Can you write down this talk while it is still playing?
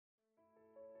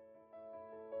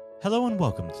Hello and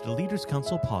welcome to the Leaders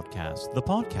Council podcast, the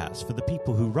podcast for the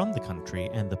people who run the country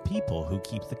and the people who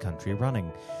keep the country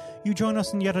running. You join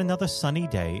us on yet another sunny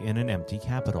day in an empty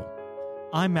capital.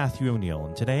 I'm Matthew O'Neill,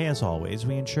 and today, as always,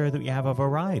 we ensure that we have a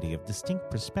variety of distinct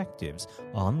perspectives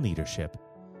on leadership.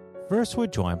 First, we're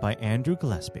joined by Andrew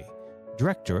Gillespie,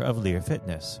 Director of LEAR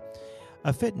Fitness,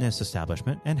 a fitness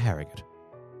establishment in Harrogate.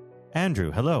 Andrew,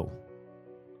 hello.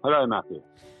 Hello, Matthew.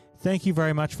 Thank you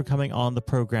very much for coming on the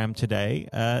program today.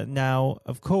 Now,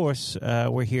 of course,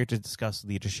 we're here to discuss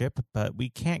leadership, but we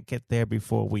can't get there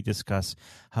before we discuss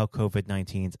how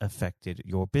COVID-19's affected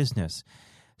your business.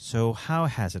 So how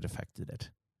has it affected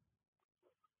it?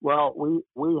 Well,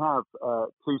 we have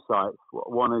two sites.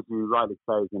 One, as you rightly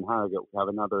say, is in Harrogate. We have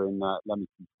another in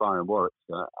Leamington Spa in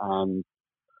Warwickshire. And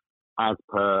as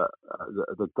per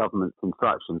the government's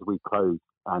instructions, we closed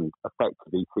and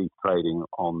effectively ceased trading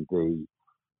on the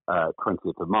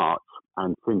 20th of March,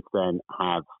 and since then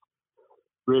have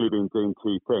really been doing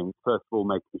two things. First of all,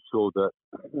 making sure that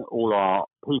all our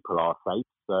people are safe.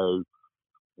 So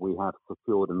we have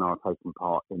secured and are taking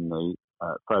part in the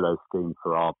furlough scheme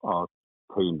for our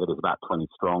team that is about 20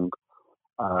 strong.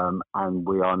 And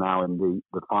we are now in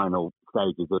the final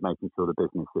stages of making sure the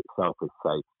business itself is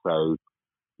safe. So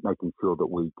making sure that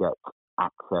we get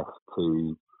access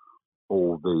to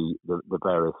all the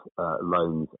various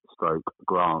loans stroke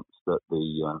grants that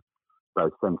the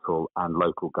both central and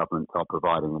local governments are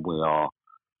providing, and we are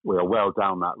well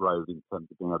down that road in terms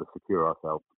of being able to secure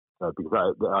ourselves. So,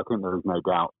 because I think there is no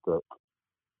doubt that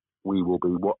we will be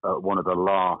one of the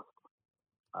last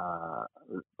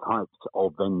types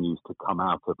of venues to come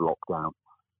out of lockdown,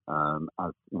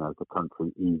 as you know, the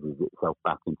country eases itself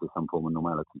back into some form of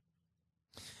normality.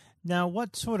 Now,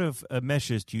 what sort of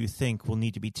measures do you think will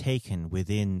need to be taken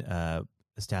within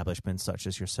establishments such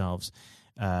as yourselves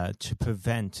to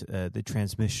prevent the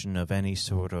transmission of any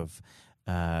sort of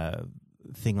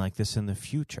thing like this in the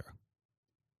future?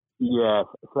 Yeah,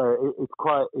 so it's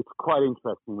quite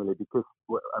interesting, really, because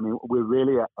we're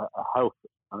really a health,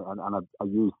 and I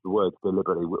use the words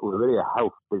deliberately. We're really a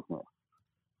health business.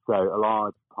 So a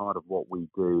large part of what we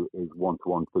do is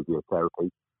one-to-one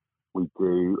physiotherapy. We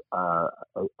do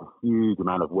a huge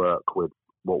amount of work with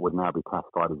what would now be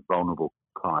classified as vulnerable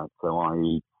clients, so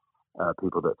i.e.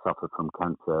 People that suffer from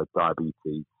cancer,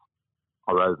 diabetes,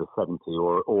 are over 70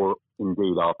 or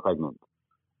indeed are pregnant.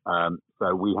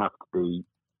 So we have to be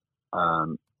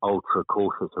ultra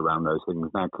cautious around those things.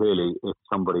 Now, clearly, if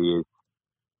somebody is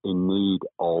in need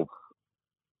of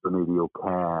remedial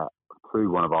care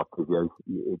through one of our physios,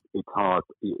 it's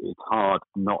hard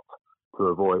not to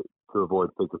avoid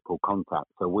physical contact.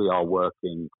 So we are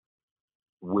working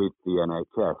with the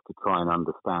NHS to try and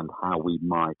understand how we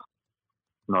might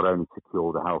not only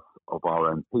secure the health of our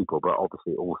own people, but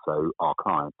obviously also our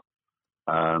clients.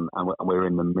 And we're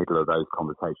in the middle of those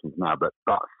conversations now. But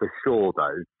for sure,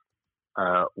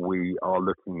 though, we are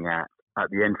looking at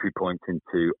the entry point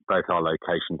into both our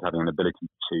locations, having an ability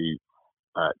to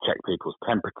check people's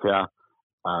temperature,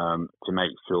 to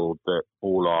make sure that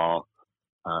all our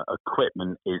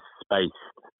equipment is spaced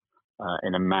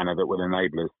in a manner that will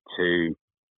enable us to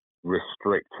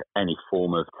restrict any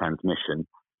form of transmission,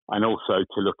 and also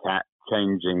to look at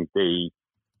changing the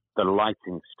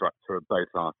lighting structure of both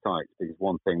our sites. Because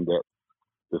one thing that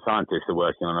the scientists are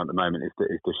working on at the moment is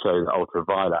to show that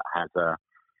ultraviolet has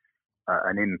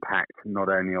an impact not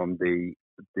only on the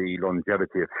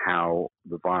longevity of how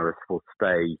the virus will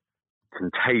stay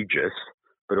contagious,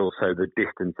 but also the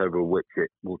distance over which it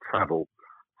will travel.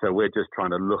 So we're just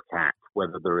trying to look at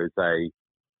whether there is a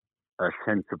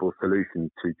sensible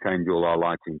solution to change all our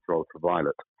lighting to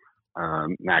ultraviolet.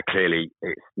 Now, clearly,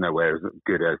 it's nowhere as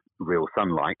good as real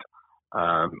sunlight,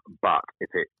 but if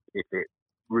it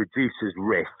reduces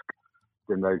risk,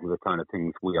 then those are the kind of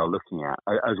things we are looking at,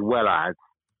 as well as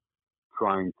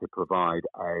trying to provide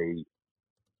a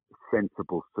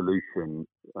sensible solution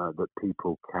that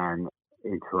people can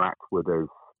interact with us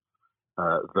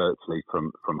virtually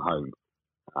from home.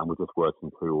 And we're just working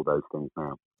through all those things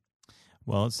now.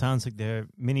 Well, it sounds like there are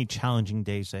many challenging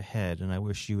days ahead, and I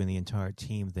wish you and the entire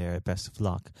team there best of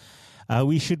luck.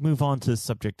 We should move on to the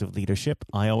subject of leadership.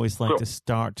 I always like to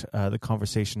start the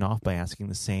conversation off by asking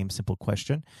the same simple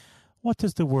question. What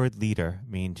does the word leader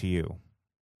mean to you?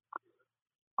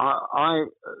 I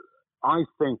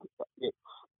think it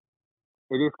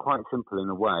is quite simple in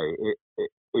a way.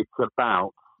 It's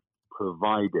about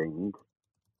providing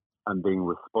and being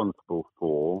responsible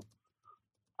for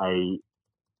a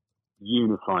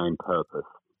unifying purpose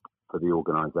for the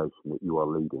organisation that you are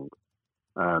leading.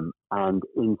 And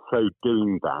in so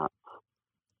doing that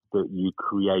you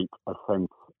create a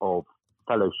sense of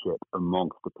fellowship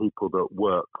amongst the people that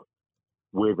work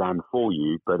with and for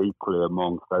you, but equally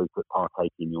amongst those that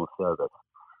partake in your service.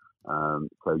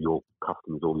 So your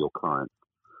customers or your clients.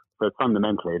 So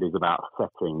fundamentally, it is about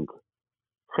setting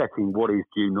what is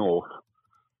due north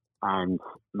and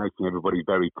making everybody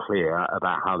very clear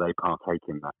about how they partake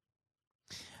in that.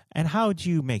 And how do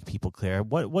you make people clear?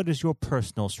 What is your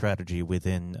personal strategy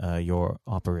within your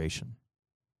operation?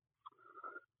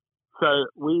 So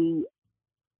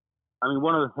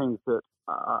one of the things that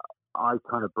I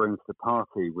kind of bring to the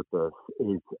party with this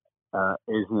is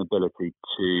an ability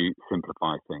to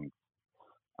simplify things.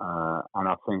 And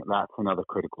I think that's another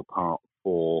critical part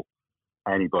for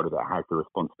anybody that has the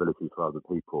responsibility for other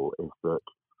people, is that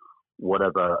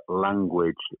whatever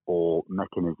language or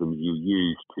mechanism you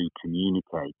use to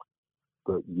communicate,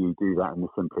 that you do that in the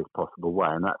simplest possible way.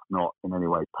 And that's not in any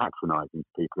way patronizing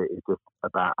to people. It's just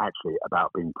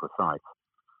about being precise,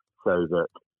 so that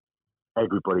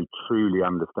everybody truly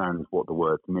understands what the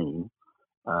words mean,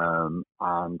 and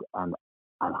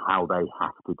how they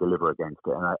have to deliver against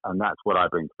it. And that's what I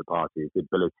bring to the party, is the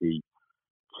ability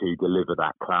to deliver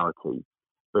that clarity.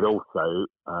 But also,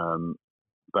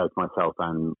 both myself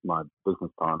and my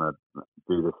business partner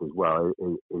do this as well,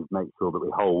 is make sure that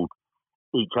we hold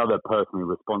each other personally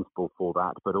responsible for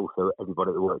that, but also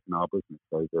everybody that works in our business,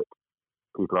 so that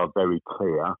people are very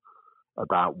clear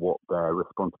about what their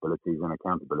responsibilities and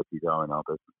accountabilities are in our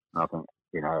business. And I think,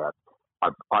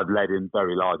 I've led in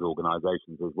very large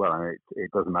organisations as well, and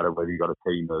it doesn't matter whether you've got a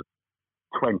team of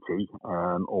 20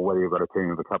 or whether you've got a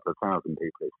team of a couple of thousand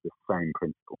people. It's the same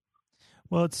principle.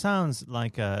 Well, it sounds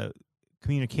like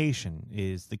communication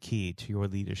is the key to your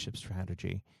leadership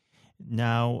strategy.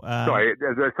 Now, sorry,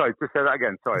 just say that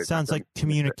again. Sorry. It sounds like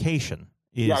communication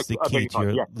is the key to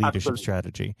your leadership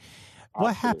strategy.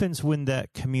 What happens when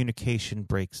that communication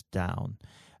breaks down?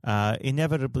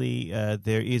 Inevitably,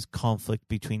 there is conflict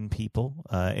between people.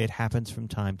 It happens from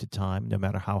time to time, no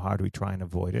matter how hard we try and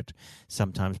avoid it.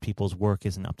 Sometimes people's work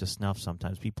isn't up to snuff.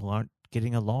 Sometimes people aren't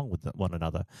getting along with one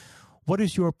another. What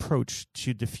is your approach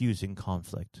to diffusing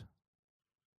conflict?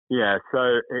 Yeah,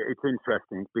 so it's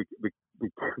interesting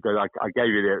because I gave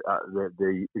you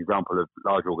the example of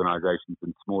large organisations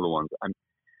and smaller ones. And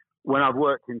when I've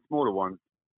worked in smaller ones,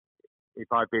 if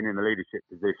I've been in a leadership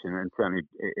position, and certainly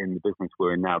in the business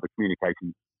we're in now, the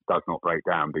communication does not break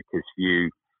down, because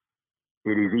it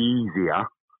is easier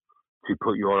to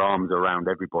put your arms around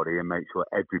everybody and make sure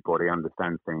everybody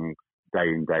understands things day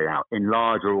in, day out. In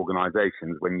larger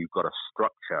organisations, when you've got a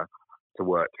structure to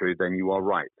work through, then you are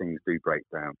right, things do break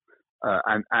down.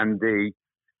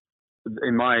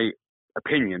 In my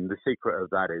opinion, the secret of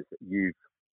that is you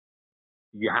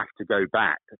have to go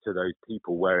back to those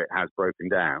people where it has broken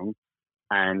down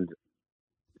and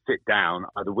sit down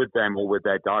either with them or with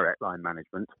their direct line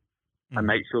management and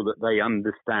make sure that they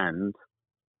understand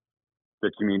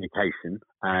the communication,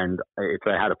 and if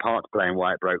they had a part to play in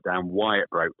why it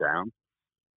broke down.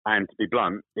 And to be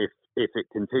blunt, if it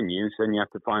continues, then you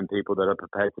have to find people that are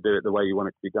prepared to do it the way you want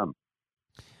it to be done.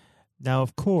 Now,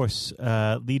 of course,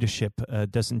 leadership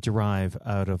doesn't derive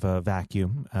out of a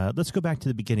vacuum. Let's go back to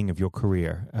the beginning of your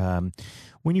career.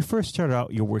 When you first started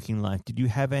out your working life, did you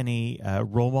have any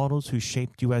role models who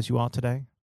shaped you as you are today?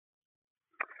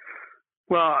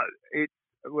 Well,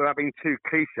 without being too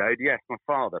cliched, yes, my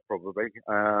father probably.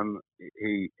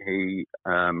 He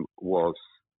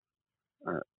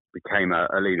became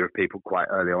a leader of people quite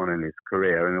early on in his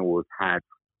career, and always had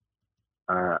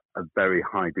a very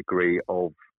high degree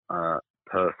of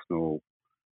personal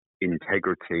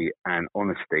integrity and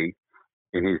honesty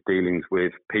in his dealings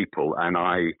with people. And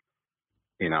I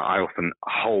often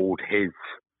hold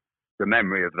the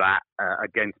memory of that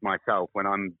against myself when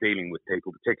I'm dealing with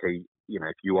people, particularly,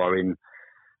 if you are in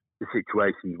the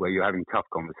situations where you're having tough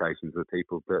conversations with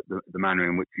people, the manner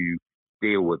in which you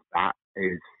deal with that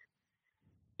is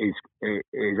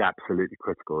absolutely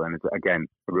critical. And it's, again,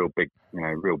 a real big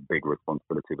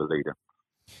responsibility of a leader.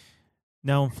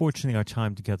 Now, unfortunately, our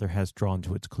time together has drawn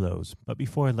to its close. But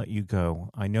before I let you go,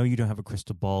 I know you don't have a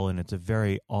crystal ball, and it's a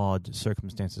very odd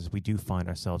circumstances we do find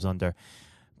ourselves under.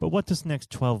 But what does the next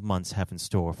 12 months have in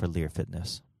store for LEAR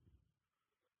Fitness?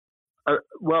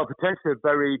 Well, potentially a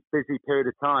very busy period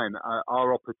of time.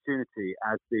 Our opportunity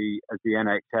as the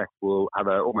NHS will have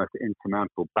an almost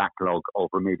insurmountable backlog of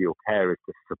remedial care is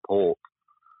to support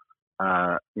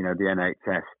the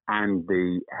NHS and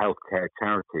the healthcare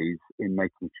charities in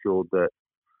making sure that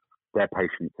their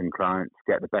patients and clients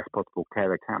get the best possible care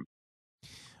they can.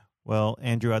 Well,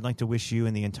 Andrew, I'd like to wish you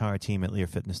and the entire team at LEAR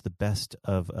Fitness the best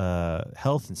of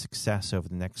health and success over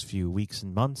the next few weeks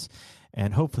and months.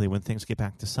 And hopefully when things get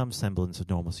back to some semblance of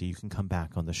normalcy, you can come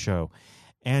back on the show.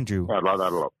 Andrew. I'd like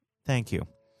that a lot. Thank you.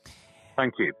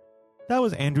 Thank you. That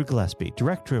was Andrew Gillespie,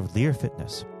 director of LEAR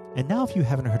Fitness. And now, if you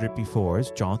haven't heard it before,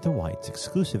 is Jonathan White's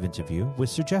exclusive interview with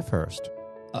Sir Geoff Hurst.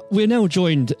 We're now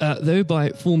joined, though, by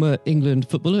former England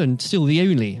footballer and still the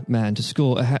only man to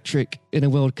score a hat-trick in a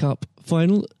World Cup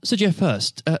final, Sir Geoff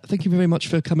Hurst. Thank you very much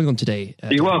for coming on today.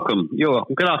 You're welcome. You're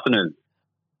welcome. Good afternoon.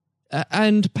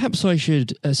 And perhaps I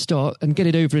should start and get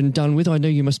it over and done with. I know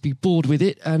you must be bored with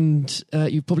it, and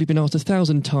you've probably been asked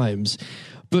 1,000 times.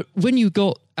 But when you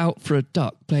got out for a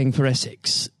duck playing for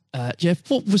Essex, Geoff,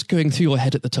 what was going through your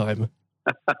head at the time?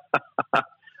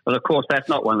 Well, of course, that's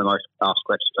not one of the most asked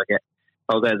questions I get.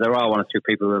 Oh, there are one or two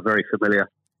people who are very familiar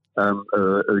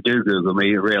who do Google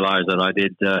me, who realise that I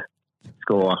did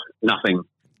score nothing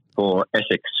for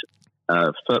Essex.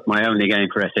 My only game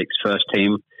for Essex first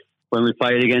team when we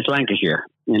played against Lancashire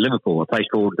in Liverpool, a place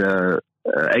called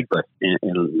Egbert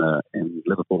in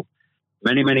Liverpool,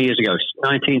 many, many years ago,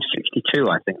 1962,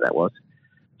 I think that was.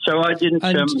 So I didn't,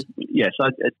 I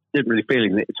didn't really feel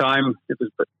it at the time. It was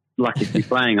lucky to be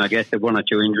playing, I guess. There were one or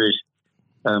two injuries.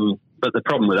 But the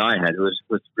problem that I had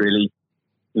was really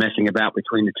messing about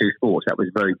between the two sports. That was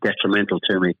very detrimental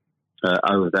to me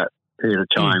over that period of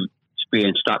time,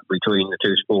 being stuck between the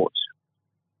two sports.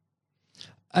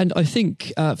 And I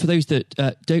think for those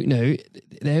that don't know,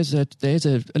 there's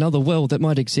another world that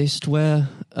might exist where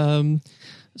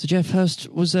Sir Geoff Hurst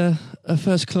was a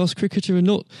first-class cricketer and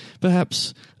not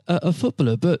perhaps a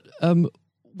footballer. But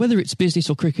whether it's business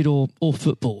or cricket or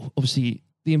football, obviously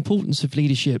the importance of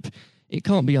leadership, it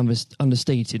can't be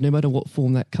understated, no matter what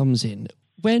form that comes in.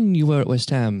 When you were at West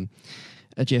Ham,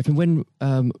 Geoff, and when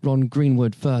Ron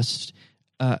Greenwood first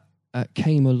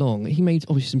came along, he made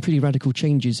obviously some pretty radical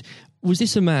changes. Was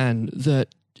this a man that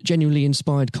genuinely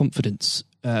inspired confidence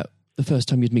the first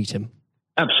time you'd meet him?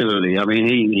 Absolutely. I mean,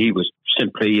 he was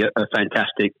simply a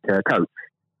fantastic coach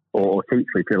or teacher,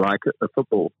 if you like, of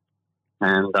football.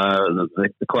 And the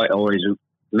quite always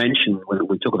mentioned when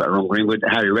we talk about Ron Greenwood,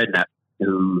 Harry Redknapp,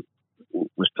 who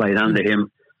was played under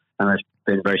him and has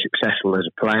been very successful as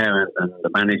a player and the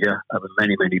manager over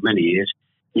many, many, many years.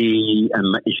 He's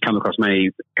come across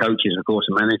many coaches, of course,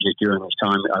 and managers during his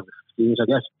time, over 50 years, I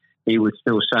guess. He would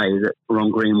still say that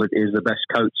Ron Greenwood is the best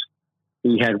coach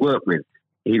he'd worked with.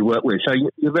 So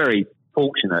you're very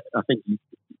fortunate. I think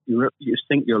you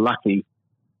think you're lucky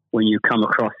when you come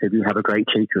across, if you have a great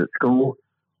teacher at school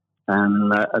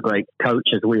and a great coach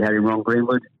as we had in Ron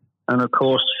Greenwood, and of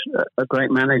course a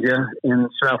great manager in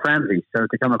Sir Alf Ramsey. So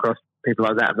to come across people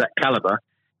like that of that calibre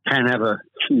can have a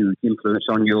huge influence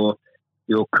on your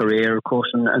career, of course,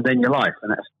 and then your life,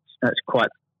 and that's quite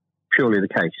purely the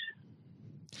case.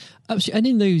 Absolutely. And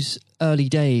in those early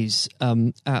days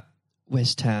at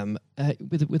West Ham,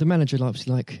 with a manager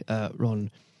like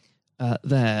Ron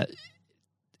there,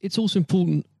 it's also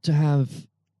important to have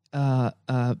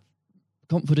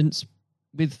confidence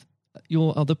with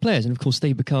your other players, and of course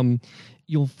they become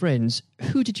your friends.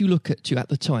 Who did you look at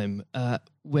the time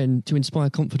when to inspire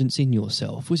confidence in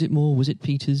yourself? Was it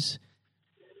Peters?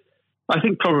 I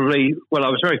think probably. Well, I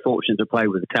was very fortunate to play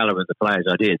with the calibre of the players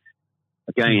I did.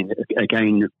 Again,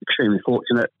 extremely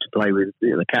fortunate to play with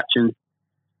the captain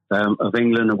of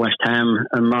England and West Ham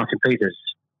and Martin Peters,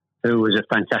 who was a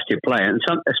fantastic player. And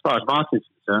as far as Martin's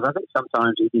concerned, I think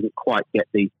sometimes he didn't quite get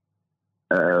the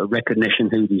recognition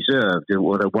he deserved and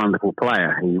what a wonderful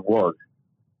player he was.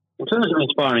 In terms of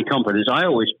inspiring confidence, I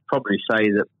always probably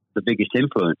say that the biggest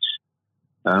influence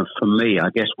for me, I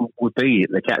guess, would be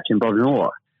the captain, Bobby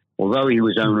Moore. Although he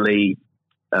was only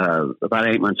about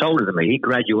 8 months older than me, he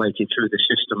graduated through the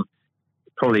system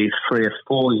probably 3 or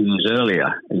 4 years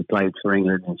earlier. He played for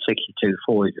England in 62,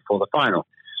 4 years before the final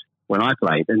when I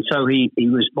played. And so he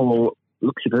was more,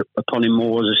 looked upon him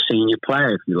more as a senior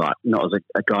player, if you like, not as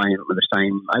a guy with the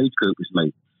same age group as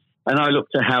me. And I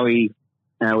looked at how he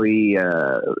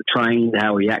trained,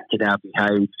 how he acted, how he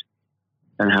behaved,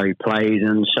 and how he played.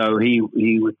 And so he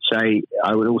would say,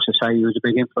 I would also say he was a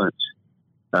big influence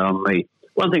on me.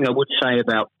 One thing I would say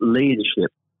about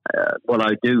leadership, what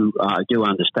I do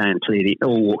understand clearly in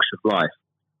all walks of life,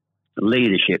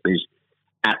 leadership is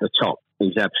at the top,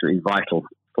 is absolutely vital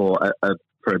for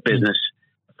a business,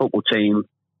 a football team,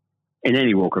 in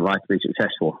any walk of life to be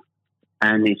successful.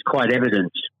 And it's quite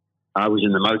evident. I was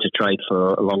in the motor trade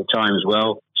for a long time as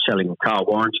well, selling car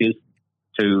warranties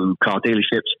to car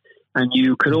dealerships. And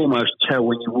you could almost tell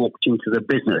when you walked into the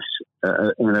business,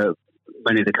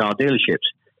 many of the car dealerships,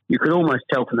 you could almost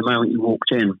tell from the moment you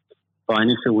walked in by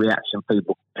initial reaction,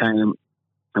 people came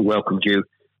and welcomed you,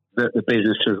 that the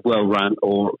business was well run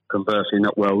or conversely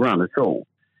not well run at all.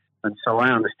 And so I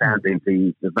understand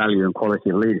the value and quality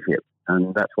of leadership.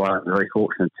 And that's why I'm very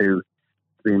fortunate to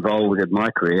be involved in my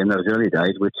career in those early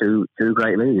days with two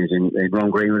great leaders in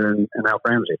Ron Greenwood and Alf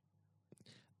Ramsey.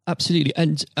 Absolutely.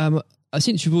 And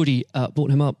since you've already brought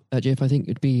him up, Jeff, I think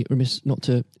it'd be remiss not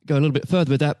to go a little bit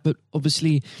further with that. But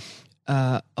obviously,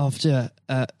 after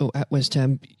at West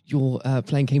Ham, your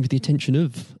playing came to the attention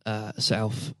of Sir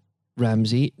Alf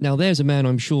Ramsey. Now, there's a man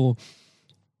I'm sure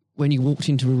when you walked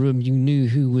into a room, you knew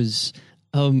who was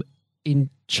in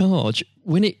charge.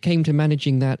 When it came to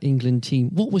managing that England team,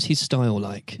 what was his style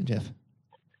like, Jeff?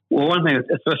 Well,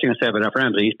 the first thing I say about Alf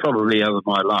Ramsey, he's probably over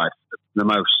my life the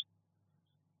most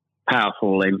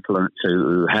powerful influence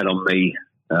who had on me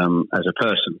as a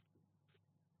person.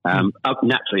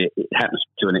 Naturally, it happens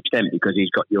to an extent because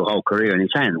he's got your whole career in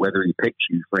his hand. Whether he picks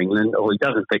you for England or he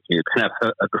doesn't pick you, it can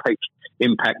have a great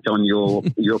impact on your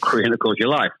career and, of course, your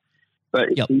life. But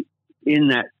in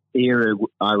that era,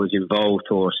 I was involved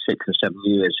for 6 or 7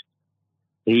 years.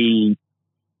 It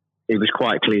was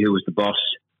quite clear who was the boss.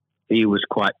 He was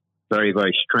quite very,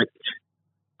 very strict.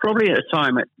 Probably at the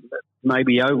time,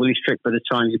 maybe overly strict, but at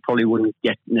the time you probably wouldn't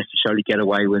necessarily get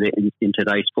away with it in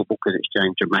today's football because it's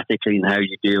changed dramatically in how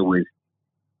you deal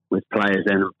with players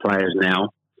then and players now.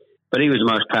 But he was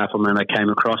the most powerful man I came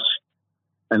across,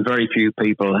 and very few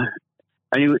people.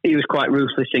 And he was quite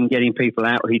ruthless in getting people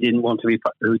out who didn't want to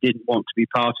be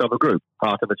part of a group,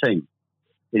 part of a team.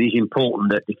 It is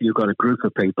important that if you've got a group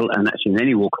of people, and that's in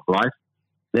any walk of life,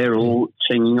 they're all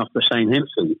singing off the same hymn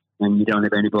sheet, and you don't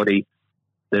have anybody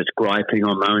that's griping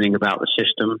or moaning about the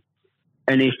system.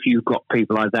 And if you've got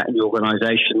people like that in the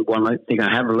organisation, one thing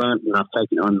I have learned, and I've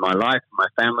taken it on in my life, my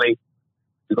family,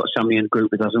 you've got somebody in the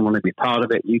group that doesn't want to be part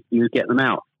of it, you get them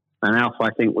out. And Alf, I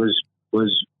think, was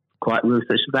quite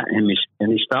ruthless with that in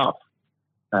his staff.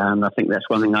 And I think that's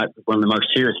one of the most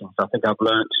serious things I think I've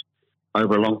learned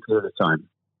over a long period of time.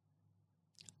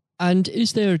 And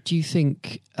is there, do you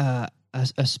think, a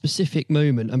specific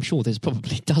moment, I'm sure there's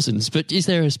probably dozens, but is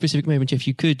there a specific moment, if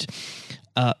you could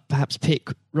perhaps pick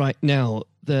right now,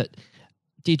 that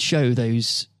did show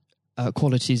those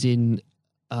qualities in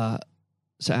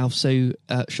Sir Alf so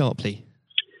sharply?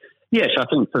 Yes, I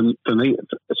think for me,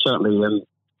 certainly,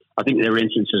 I think there are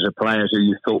instances of players who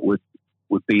you thought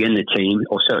would be in the team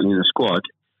or certainly in the squad,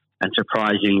 and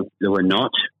surprising they were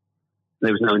not.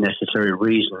 There was no necessary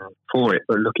reason for it,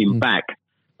 but looking back,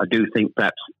 I do think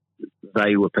perhaps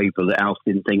they were people that Alf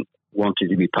didn't think wanted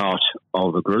to be part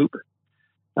of a group.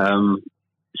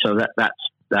 So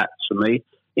that's for me.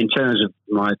 In terms of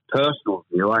my personal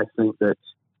view, I think that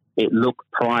it looked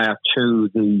prior to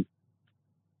the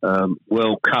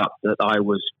World Cup that I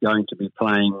was going to be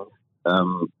playing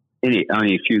in it.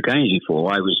 Only a few games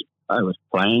before I was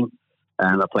playing,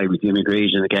 and I played with Jimmy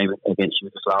Greaves in the game against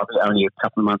Yugoslavia only a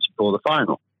couple of months before the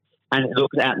final. And it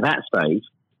looked at that stage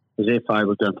as if I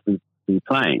was going to be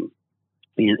playing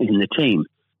in the team.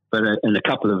 But in a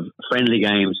couple of more friendly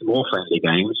games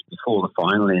before the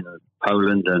final in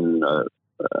Poland and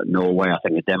Norway, I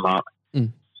think, and Denmark,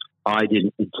 I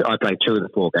played 2 of the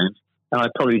 4 games, and I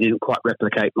probably didn't quite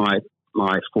replicate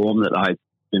my form that I'd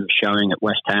been showing at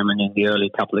West Ham and in the early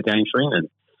couple of games for England.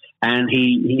 And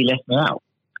he left me out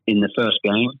in the first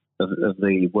game of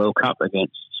the World Cup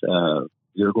against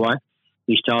Uruguay.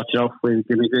 He started off with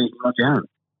Jimmy Greaves and Roger Hunt.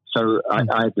 So I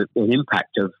had an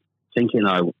impact of thinking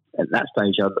at that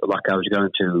stage I looked like I was going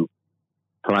to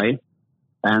play,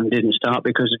 and didn't start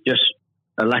because of just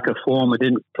a lack of form. I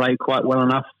didn't play quite well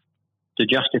enough to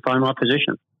justify my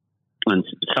position. And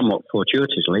somewhat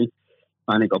fortuitously,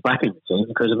 I only got back in the team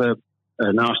because of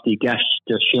a nasty gash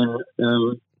to shin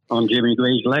on Jimmy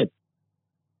Greaves' leg.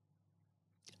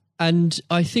 And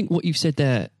I think what you've said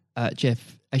there,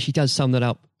 Jeff, actually does sum that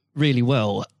up really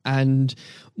well. And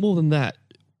more than that,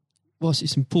 whilst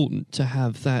it's important to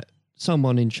have that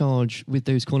someone in charge with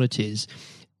those qualities,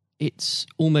 it's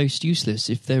almost useless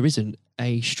if there isn't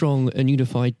a strong and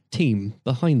unified team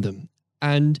behind them.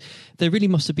 And there really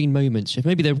must have been moments, if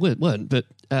maybe there weren't, but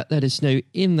let us know,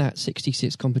 in that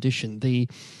 66 competition, the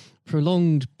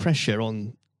prolonged pressure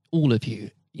on all of you,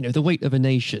 the weight of a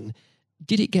nation,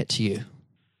 did it get to you?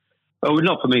 Oh,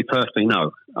 not for me personally,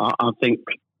 no. I think,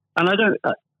 and I don't,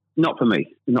 not for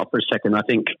me, not for a second. I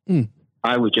think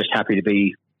I was just happy to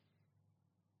be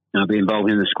involved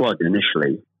in the squad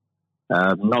initially.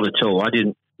 Not at all.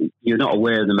 You're not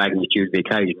aware of the magnitude of the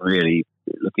occasion, really,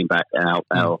 looking back out.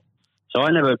 So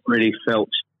I never really felt,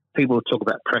 people talk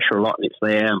about pressure a lot and it's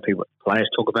there, and players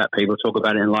talk about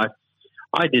it in life.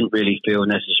 I didn't really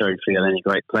necessarily feel any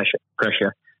great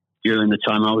pressure during the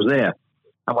time I was there.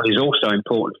 And what is also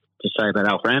important to say about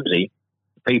Alf Ramsey,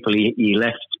 the people he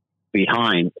left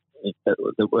behind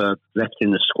that were left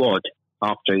in the squad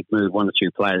after he'd moved one or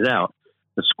two players out.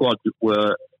 The squad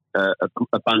were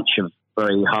a bunch of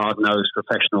very hard-nosed,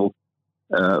 professional,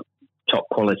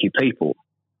 top-quality people.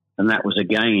 And that was,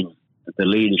 again, the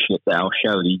leadership that Al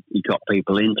showed. He got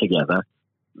people in together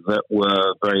that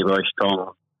were very, very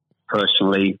strong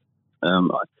personally.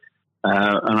 And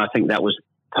I think that was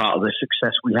part of the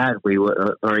success we had. We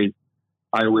were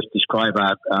I always describe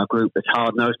our group as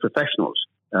hard-nosed professionals.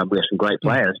 We have some great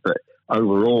players, but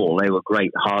overall they were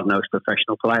great hard-nosed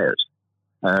professional players.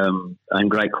 And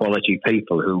great quality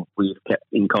people who we've kept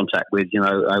in contact with,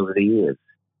 over the years.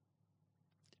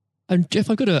 And Jeff,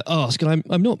 I've got to ask, and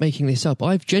I'm not making this up,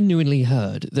 I've genuinely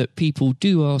heard that people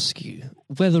do ask you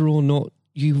whether or not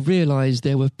you realise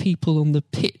there were people on the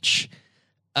pitch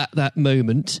at that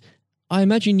moment. I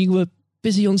imagine you were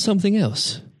busy on something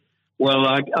else. Well,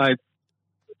 I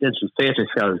did some theatre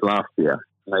shows last year.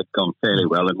 They've gone fairly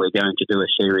well, and we're going to do a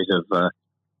series of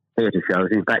theatre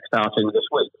shows, in fact, starting this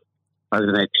week, over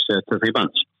the next 2 or 3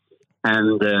 months.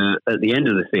 And at the end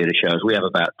of the theatre shows, we have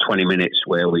about 20 minutes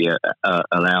where we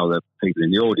allow the people in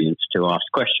the audience to ask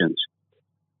questions.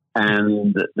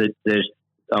 And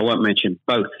I won't mention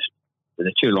both.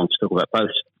 They're too long to talk about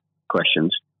both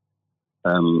questions.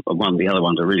 The other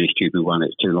one's a really stupid one.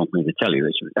 It's too long for me to tell you.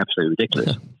 It's absolutely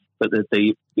ridiculous. But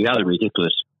the other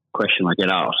ridiculous question I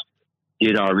get asked,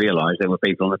 did I realise there were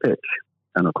people on the pitch?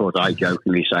 And of course, I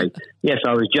jokingly say, yes,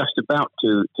 I was just about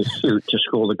to shoot to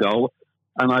score the goal.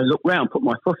 And I looked round, put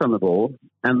my foot on the ball,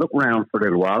 and looked round for a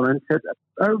little while and said,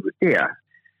 oh dear,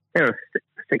 there are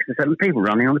 6 or 7 people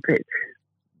running on the pitch.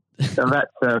 So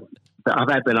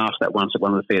I've been asked that once at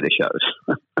one of the theatre shows.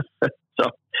 So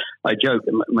I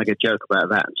make a joke about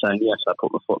that and saying, yes, I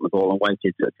put my foot on the ball and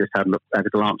waited, just had a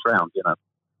glance round,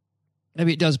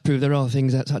 Maybe it does prove there are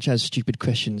things such as stupid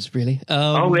questions, really.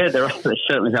 Yeah, there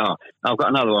certainly are. I've got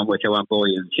another one which I won't bore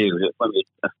you with. It won't be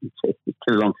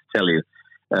too long to tell you.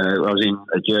 I was in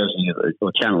a Jersey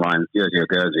or Channel Line, Jersey or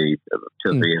Guernsey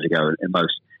 2 or 3 years ago, and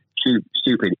most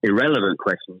stupid, irrelevant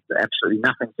questions that absolutely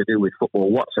nothing to do with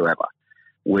football whatsoever,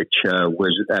 which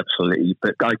was absolutely.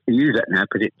 But I can use that now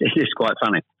because it is quite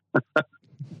funny.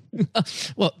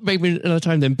 Well, maybe another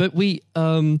time then. But we.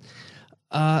 Well,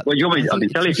 you want me? I can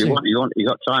tell you if you want. You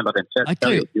got time? I can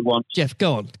tell you if you want. Jeff,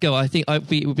 go on. I think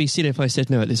it would be silly if I said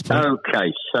no at this point.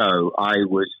 Okay, so I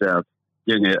was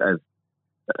doing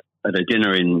at a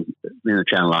dinner in the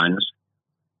Channel Lines,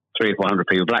 300 or 400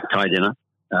 people, black tie dinner,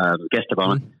 guest of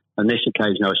honour. On this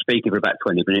occasion, I was speaking for about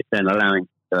 20 minutes, then allowing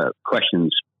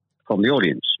questions from the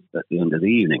audience at the end of the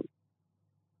evening.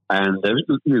 And there was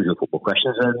usual football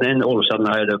questions, and then all of a sudden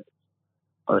I had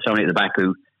somebody at the back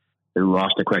who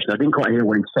asked a question. I didn't quite hear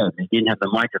what he said. He didn't have the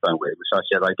microphone with him, so I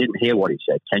said, I didn't hear what he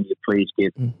said. Can you please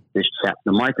give this chap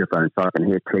the microphone so I can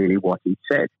hear clearly what he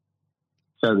said?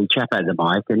 So the chap had the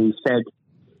mic, and he said,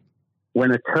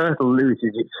 when a turtle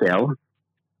loses its shell,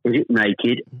 is it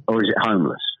naked or is it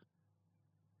homeless?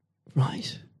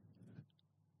 Right.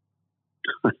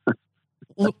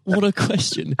 What a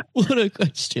question. What a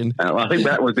question. I think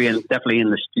that would be definitely in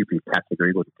the stupid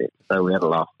category, wouldn't it? So we had a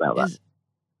laugh about that.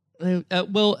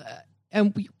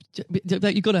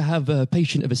 You've got to have a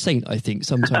patient of a saint, I think,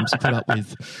 sometimes to put up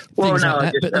with things like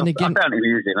that. But then again, I found it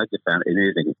amusing. I just found it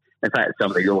amusing. In fact,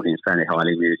 some of the audience found it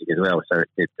highly amusing as well. So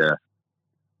it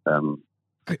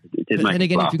did make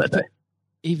me laugh that day.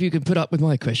 If you can put up with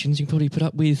my questions, you can probably put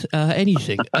up with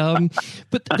anything.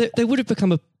 But there would have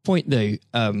become a point, though,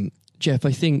 Jeff,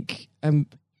 I think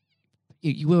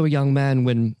you were a young man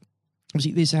when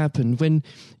obviously this happened, when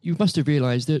you must have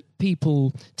realised that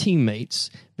teammates,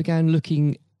 began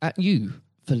looking at you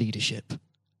for leadership.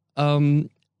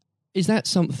 Is that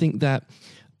something that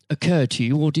occurred to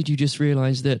you, or did you just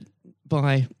realise that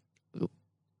by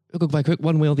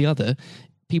one way or the other,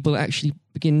 people actually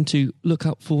begin to look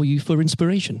up for you for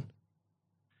inspiration?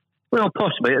 Well,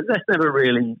 possibly. That's never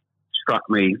really struck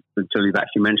me until you've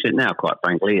actually mentioned it now, quite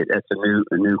frankly. It's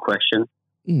a new question.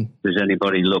 Does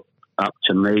anybody look up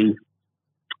to me?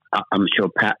 I'm sure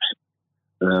perhaps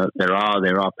there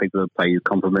are people who pay you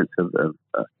compliments of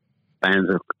fans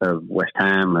of West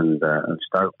Ham and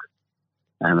Stoke,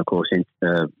 and of course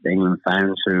England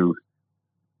fans who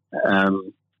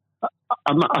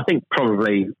I think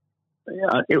probably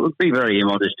it would be very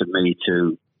immodest of me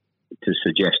to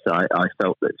suggest that I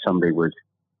felt that somebody was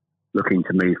looking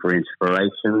to me for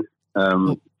inspiration.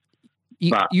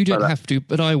 You don't have to,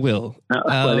 but I will.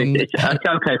 It's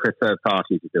okay for a third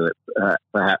party to do it.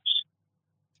 Perhaps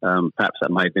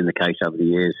that may have been the case over the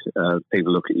years.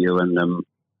 People look at you and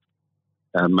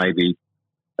maybe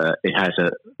it has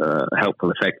a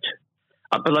helpful effect.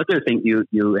 But I do think you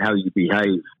how you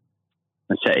behave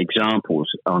and set examples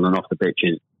on and off the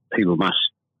pitches, people must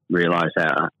realise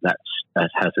that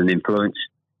has an influence,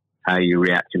 how you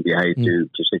react and behave to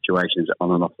situations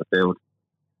on and off the field.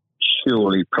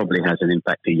 Surely probably has an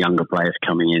impact to younger players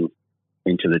coming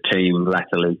into the team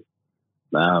latterly.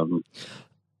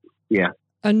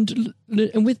 And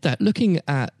with that, looking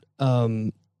at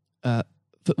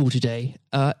football today,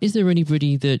 is there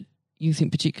anybody that you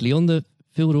think particularly on the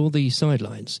field or the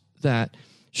sidelines that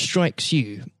strikes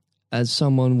you as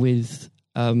someone with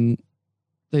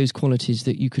those qualities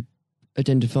that you could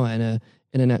identify in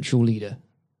a natural leader?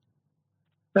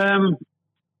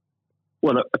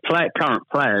 Well, current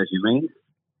players, you mean?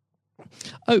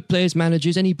 Oh, players,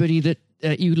 managers, anybody that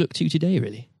you look to today,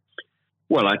 really?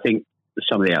 Well, I think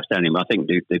some of the outstanding. I think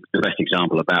the best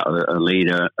example about a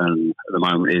leader at the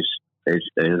moment is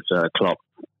Klopp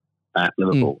at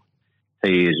Liverpool.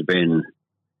 He has been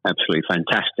absolutely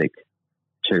fantastic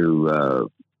to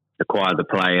acquire the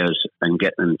players and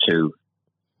get them to.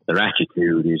 Their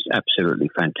attitude is absolutely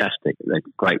fantastic. They're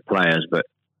great players, but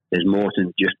there's more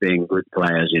than just being good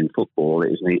players in football.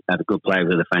 It is have a good player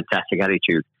with a fantastic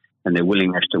attitude, and their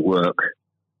willingness to work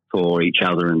for each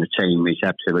other and the team is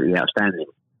absolutely outstanding.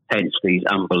 Hence these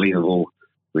unbelievable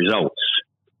results.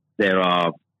 There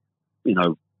are,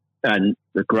 and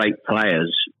the great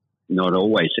players not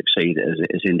always succeed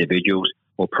as individuals,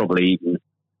 or probably even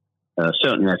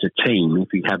certainly as a team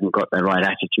if you haven't got the right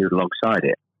attitude alongside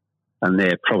it. And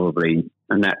they're probably,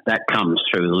 and that comes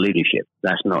through the leadership.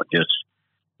 That's not just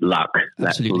luck.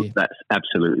 Absolutely. That's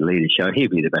absolutely leadership. He'd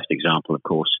be the best example, of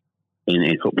course, in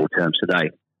football terms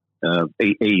today,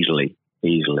 easily.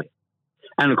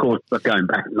 And of course, but going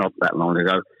back not that long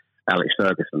ago, Alex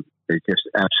Ferguson is just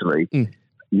absolutely.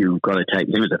 You've got to take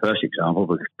him as the first example,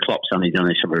 because Klopp's only done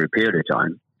this over a period of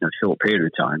time, a short period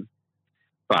of time.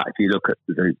 But if you look at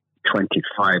the 26,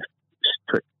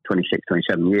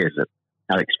 27 years that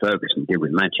Alex Ferguson did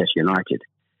with Manchester United,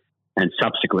 and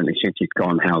subsequently since he's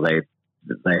gone, how they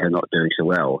are not doing so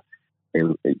well.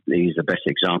 He's the best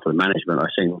example of management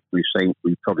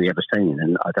we've probably ever seen,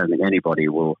 and I don't think anybody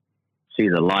will see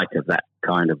the light of that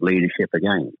kind of leadership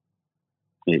again.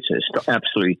 It's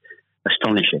absolutely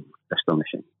astonishing.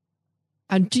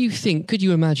 And do you think, could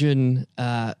you imagine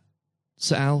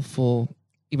Sir Alf or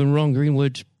even Ron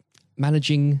Greenwood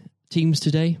managing teams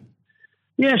today?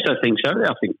 Yes, I think so.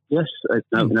 I think yes,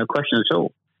 no question at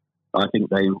all. I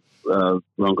think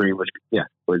Ron Greenwood. Yeah,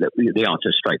 the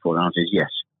answer, straightforward answer is yes.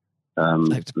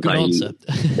 That's a good answer.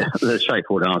 The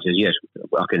straightforward answer is yes.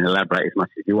 I can elaborate as much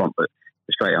as you want, but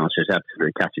the straight answer is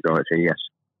absolutely categorically yes.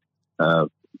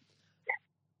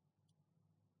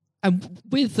 And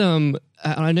with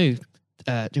I know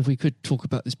if we could talk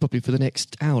about this probably for the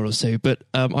next hour or so, but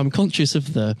I'm conscious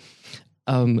of the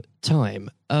time.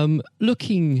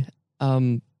 Looking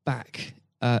back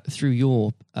through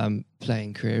your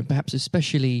playing career, perhaps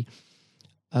especially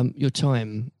your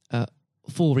time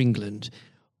for England,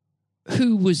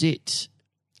 who was it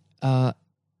that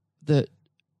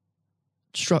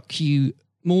struck you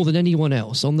more than anyone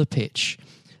else on the pitch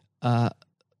that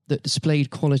displayed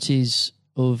qualities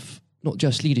of not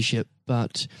just leadership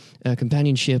but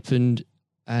companionship and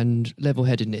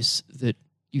level-headedness that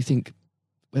you think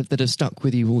that have stuck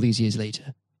with you all these years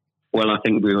later? Well, I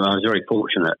think I was very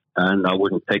fortunate, and I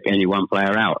wouldn't pick any one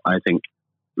player out. I think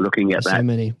looking at that,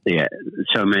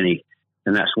 so many,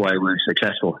 and that's why we were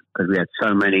successful, because we had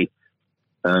so many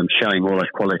showing all those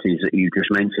qualities that you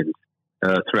just mentioned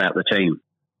throughout the team.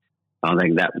 I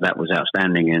think that was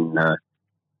outstanding, and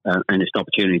it's an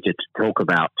opportunity to talk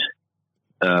about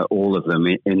all of them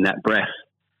in that breath.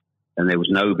 And there was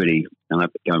nobody, and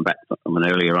going back from an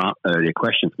earlier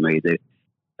question for me,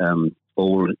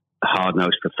 all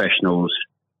hard-nosed professionals,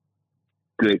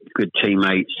 good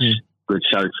teammates, good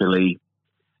socially,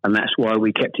 and that's why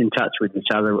we kept in touch with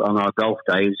each other on our golf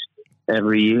days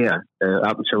every year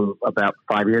up until about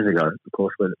 5 years ago. Of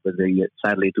course, with the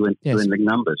sadly dwindling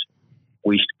numbers,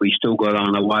 we still got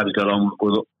on. Our wives got on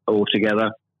all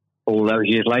together all those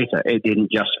years later. It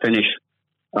didn't just finish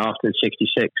after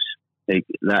 '66.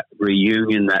 That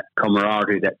reunion, that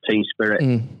camaraderie, that team spirit,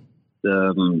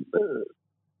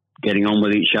 getting on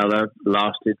with each other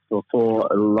lasted for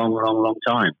a long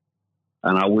time.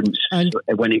 And I wouldn't,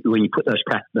 when you put those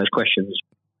questions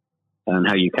and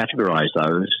how you categorise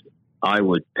those, I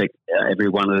would pick every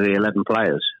one of the 11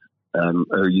 players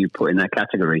who you put in that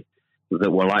category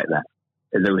that were like that.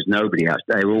 There was nobody else.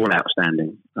 They were all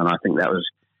outstanding. And I think that was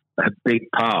a big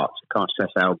part. I can't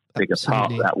stress how big a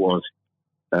part that was.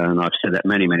 And I've said that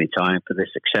many times, for the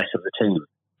success of the team.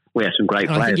 We had some great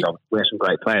players. We had some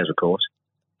great players, of course,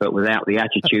 but without the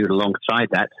attitude alongside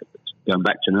that, going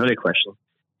back to an earlier question,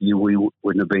 we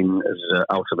wouldn't have been as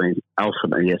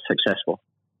ultimately as successful.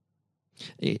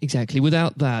 Exactly.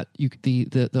 Without that,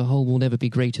 the whole will never be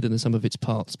greater than the sum of its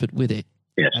parts. But with it,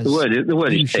 yes, the word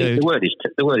is team.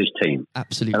 The word is team.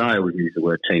 Absolutely. And I always use the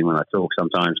word team when I talk.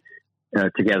 Sometimes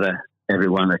together,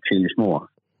 everyone achieves more,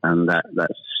 and that's the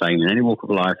same in any walk of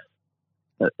life.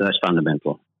 That's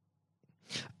fundamental.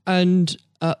 And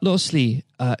lastly,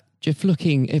 Jeff,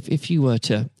 looking if you were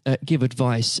to give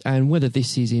advice, and whether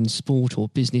this is in sport or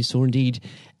business or indeed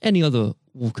any other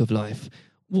walk of life,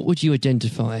 what would you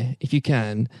identify, if you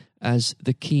can, as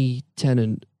the key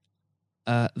tenet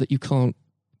that you can't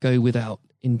go without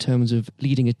in terms of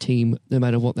leading a team, no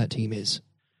matter what that team is?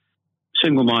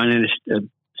 Single-mindedness,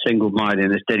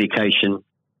 dedication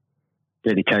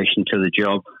to the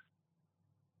job,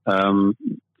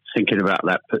 thinking about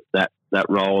that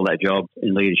role, that job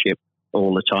in leadership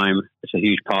all the time. It's a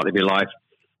huge part of your life.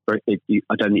 I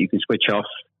don't think you can switch off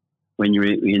when you're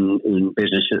in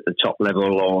business at the top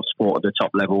level or sport at the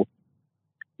top level.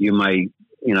 You may,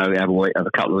 have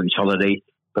a couple of weeks holiday,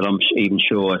 but I'm even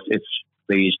sure if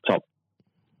these top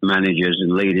managers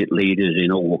and leaders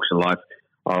in all walks of life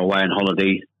are away on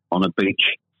holiday on a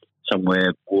beach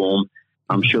somewhere warm,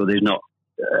 I'm sure they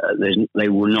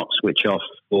will not switch off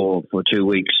for 2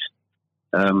 weeks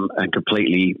and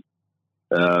completely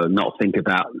not think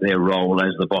about their role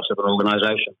as the boss of an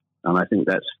organisation. And I think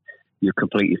you're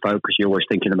completely focused. You're always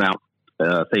thinking about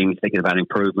things, thinking about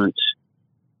improvements,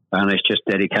 and it's just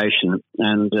dedication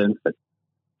and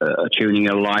tuning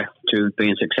your life to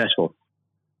being successful.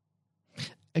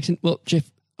 Excellent. Well,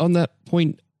 Jeff, on that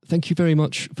point, thank you very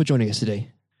much for joining us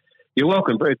today. You're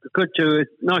welcome. Very good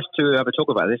nice to have a talk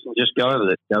about this and just go over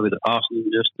the past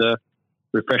and just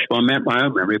refresh my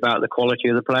own memory about the quality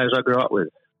of the players I grew up with.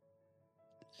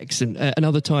 Excellent.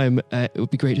 Another time, it would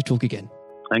be great to talk again.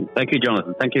 Thank you,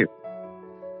 Jonathan. Thank you.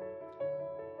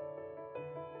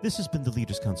 This has been the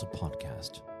Leaders Council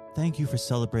podcast. Thank you for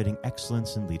celebrating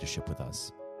excellence in leadership with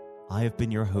us. I have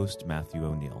been your host, Matthew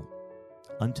O'Neill.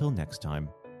 Until next time,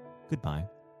 goodbye.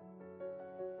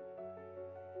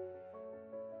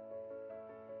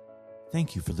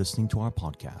 Thank you for listening to our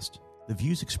podcast. The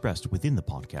views expressed within the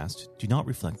podcast do not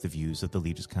reflect the views of the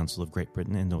Leaders Council of Great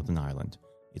Britain and Northern Ireland,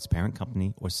 its parent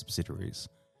company or subsidiaries,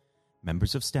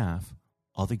 members of staff,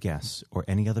 other guests, or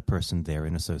any other person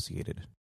therein associated.